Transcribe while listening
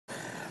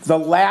The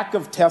lack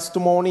of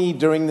testimony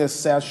during this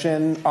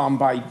session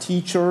by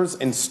teachers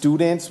and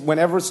students,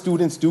 whenever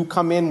students do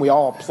come in, we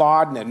all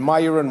applaud and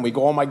admire and we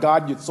go, oh my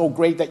God, it's so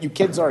great that you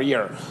kids are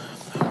here.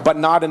 But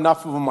not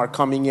enough of them are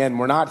coming in.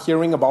 We're not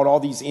hearing about all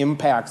these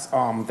impacts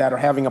that are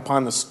having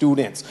upon the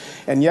students.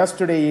 And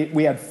yesterday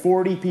we had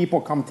 40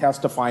 people come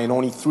testify, and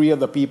only 3 of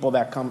the people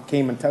that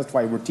came and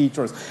testified were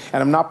teachers.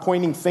 And I'm not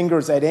pointing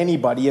fingers at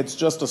anybody. It's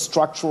just a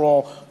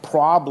structural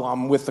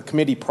problem with the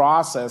committee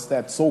process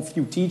that so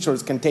few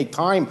teachers can take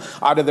time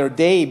out of their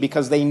day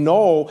because they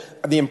know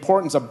the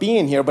importance of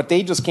being here, but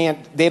they just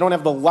can't, they don't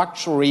have the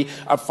luxury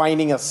of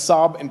finding a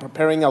sub and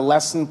preparing a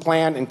lesson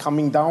plan and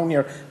coming down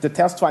here to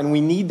testify. And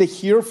we need to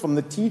hear from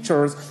the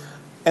teachers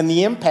and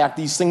the impact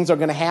these things are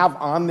going to have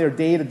on their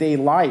day-to-day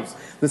lives.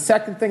 The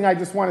second thing I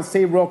just want to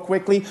say real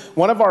quickly,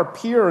 one of our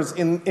peers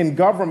in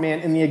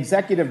government, in the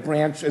executive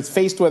branch, is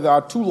faced with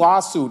 2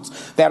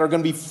 lawsuits that are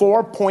going to be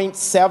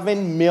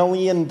 $4.7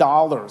 million.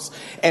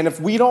 And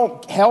if we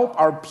don't help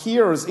our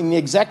peers in the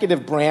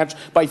executive branch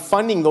by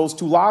funding those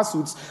 2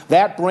 lawsuits,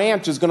 that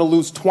branch is going to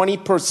lose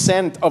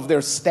 20% of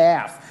their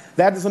staff.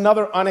 That is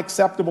another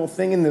unacceptable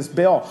thing in this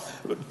bill.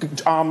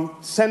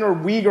 Senator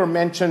Uyghur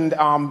mentioned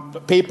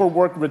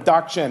paperwork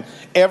reduction.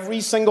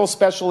 Every single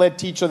special ed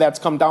teacher that's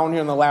come down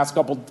here in the last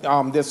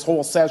this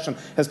whole session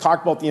has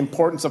talked about the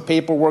importance of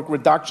paperwork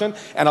reduction,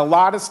 and a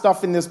lot of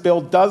stuff in this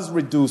bill does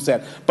reduce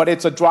it, but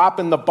it's a drop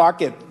in the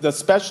bucket. The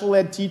special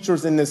ed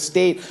teachers in this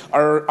state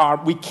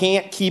we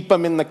can't keep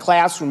them in the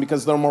classroom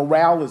because their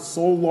morale is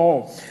so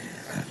low.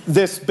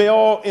 This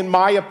bill, in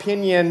my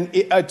opinion,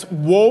 it's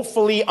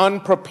woefully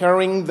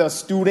unpreparing the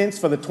students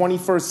for the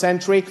 21st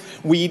century.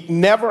 We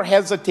never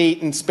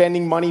hesitate in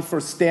spending money for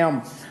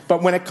STEM.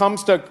 But when it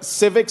comes to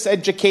civics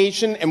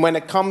education and when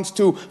it comes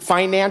to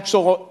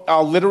financial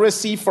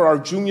literacy for our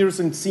juniors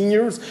and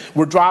seniors,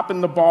 we're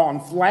dropping the ball.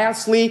 And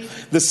lastly,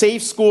 the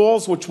safe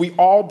schools, which we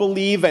all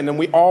believe in and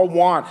we all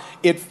want,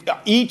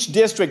 each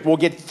district will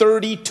get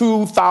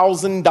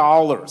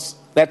 $32,000.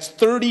 That's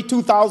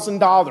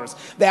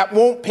 $32,000. That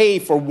won't pay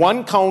for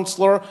one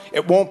counselor.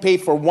 It won't pay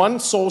for one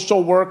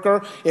social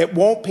worker. It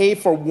won't pay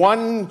for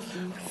one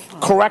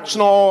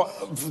correctional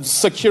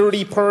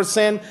security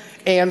person.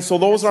 And so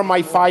those are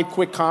my 5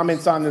 quick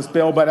comments on this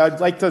bill, but I'd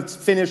like to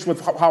finish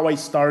with how I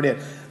started.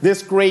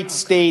 This great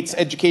state's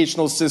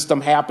educational system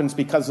happens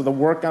because of the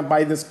work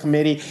by this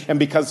committee and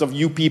because of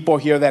you people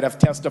here that have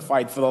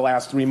testified for the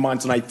last 3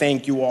 months, and I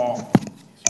thank you all.